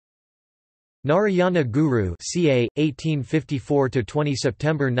Narayana Guru ca. 1854–20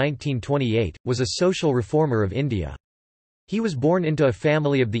 September 1928, was a social reformer of India. He was born into a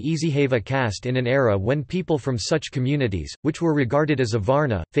family of the Easihava caste in an era when people from such communities, which were regarded as a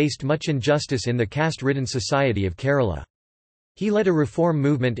varna, faced much injustice in the caste-ridden society of Kerala. He led a reform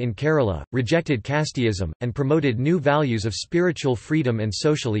movement in Kerala, rejected casteism, and promoted new values of spiritual freedom and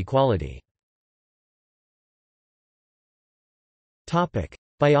social equality.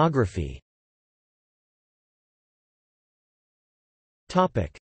 Biography.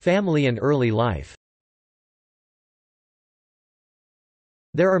 Family and early life.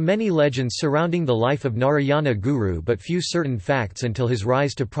 There are many legends surrounding the life of Narayana Guru but few certain facts until his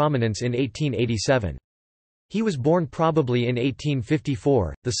rise to prominence in 1887. He was born probably in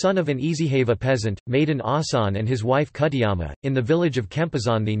 1854, the son of an Easihava peasant, maiden Asan and his wife Kuttiyamma, in the village of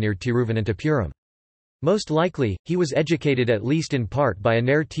Kempasandhi near Tiruvananthapuram. Most likely, he was educated at least in part by a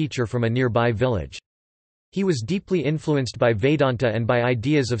Nair teacher from a nearby village. He was deeply influenced by Vedanta and by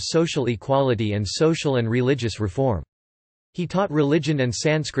ideas of social equality and social and religious reform. He taught religion and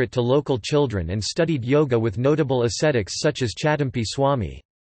Sanskrit to local children and studied yoga with notable ascetics such as Chattampi Swami.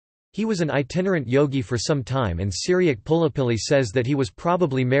 He was an itinerant yogi for some time, and Syriac Pulapilli says that he was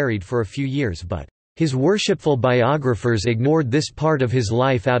probably married for a few years, but his worshipful biographers ignored this part of his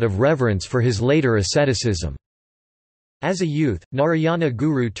life out of reverence for his later asceticism. As a youth, Narayana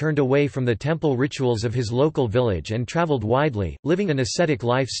Guru turned away from the temple rituals of his local village and travelled widely, living an ascetic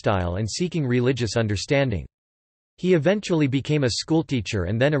lifestyle and seeking religious understanding. He eventually became a schoolteacher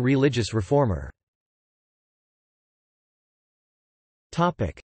and then a religious reformer.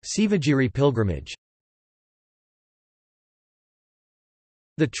 Sivagiri pilgrimage.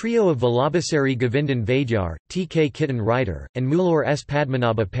 The trio of Vallabhasari Govindan Vaidyar, T. K. Kittan Writer, and Mulur S.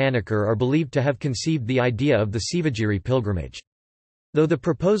 Padmanabha Panikkar are believed to have conceived the idea of the Sivagiri pilgrimage. Though the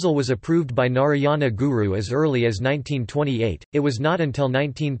proposal was approved by Narayana Guru as early as 1928, it was not until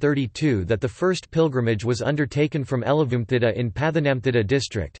 1932 that the first pilgrimage was undertaken from Elavumthida in Pathanamthitta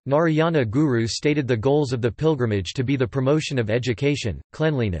district. Narayana Guru stated the goals of the pilgrimage to be the promotion of education,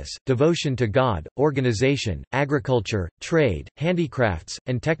 cleanliness, devotion to God, organization, agriculture, trade, handicrafts,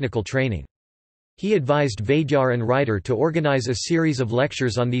 and technical training. He advised Vaidyar and Writer to organize a series of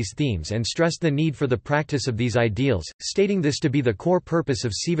lectures on these themes and stressed the need for the practice of these ideals, stating this to be the core purpose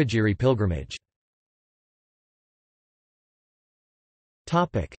of Sivagiri pilgrimage.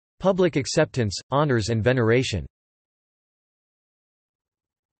 Public acceptance, honors and veneration.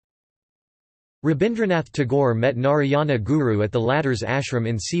 Rabindranath Tagore met Narayana Guru at the latter's ashram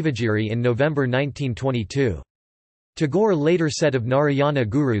in Sivagiri in November 1922. Tagore later said of Narayana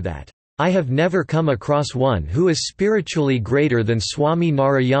Guru that, "I have never come across one who is spiritually greater than Swami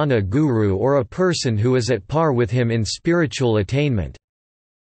Narayana Guru or a person who is at par with him in spiritual attainment."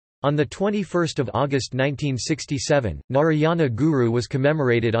 On 21 August 1967, Narayana Guru was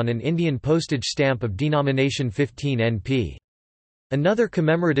commemorated on an Indian postage stamp of denomination 15 NP. Another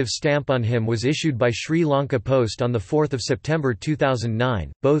commemorative stamp on him was issued by Sri Lanka Post on 4 September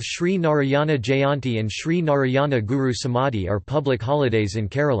 2009. Both Sri Narayana Jayanti and Sri Narayana Guru Samadhi are public holidays in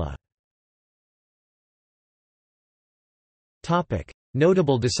Kerala.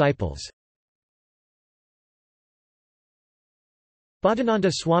 Notable disciples.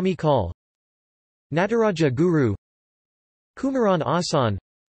 Bhadananda Swami Kal, Nataraja Guru, Kumaran Asan,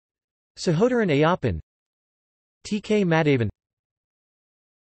 Sahodaran Ayappan, T. K. Madhavan.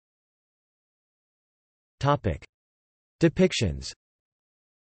 Depictions.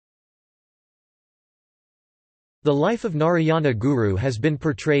 The life of Narayana Guru has been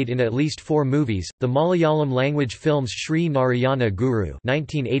portrayed in at least 4 movies, the Malayalam-language films Sri Narayana Guru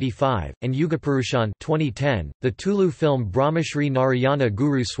 1985, and Yugapurushan 2010, the Tulu film Brahmashri Narayana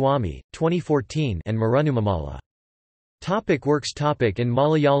Guru Swami, 2014 and Marunumamala. Works. In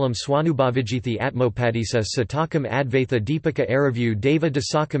Malayalam Swanubhavijithi Atmopadisa Satakam Advaitha Deepika Aravu Deva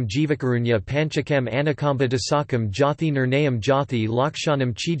Dasakam Jivakarunya Panchakam Anakamba Dasakam Jathi Nirnayam Jathi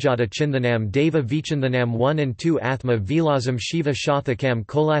Lakshanam Chijata Chinthanam Deva Vichandhanam 1 and 2 Athma Vilazam Shiva Shathakam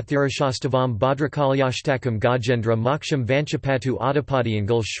Kolathirashastavam Bhadrakalyashtakam Gajendra Moksham Vanchapatu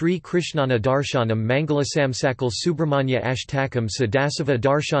Adipadiyangal Sri Krishnana Darshanam Mangalasamsakal Subramanya Ashtakam Sadasava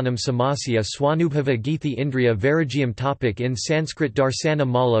Darshanam Samasya Swanubhava Geethi Indriya Varajyam In Sanskrit Darsana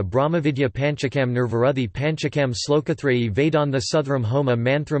Mala Brahmavidya Panchakam Nirvaruddhi Panchakam Slokathrayi Vedanta Suthram Homa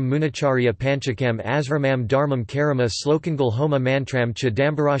Mantram Munacharya Panchakam Asramam Dharmam Karama Slokangal Homa Mantram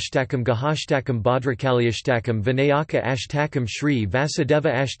Chidambarashtakam Gahashtakam Bhadrakalyashtakam Vinayaka Ashtakam Shri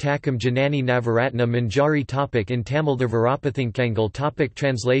Vasudeva Ashtakam Janani Navaratna Manjari. In Tamil the Varapathinkangal.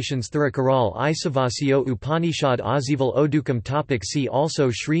 Translations Thirukkural Isavasio Upanishad Azival Odukam. See also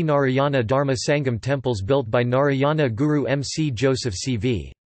Sri Narayana Dharma Sangam temples built by Narayana Guru M.C. Joseph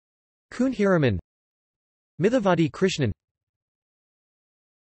C.V. Kunhiraman Mithavadi Krishnan.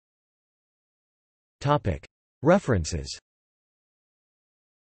 References.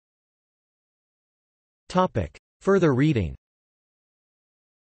 Further reading.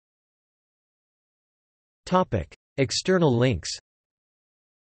 External links.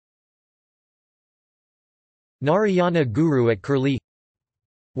 Narayana Guru at Curlie.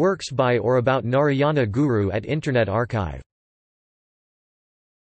 Works by or about Narayana Guru at Internet Archive.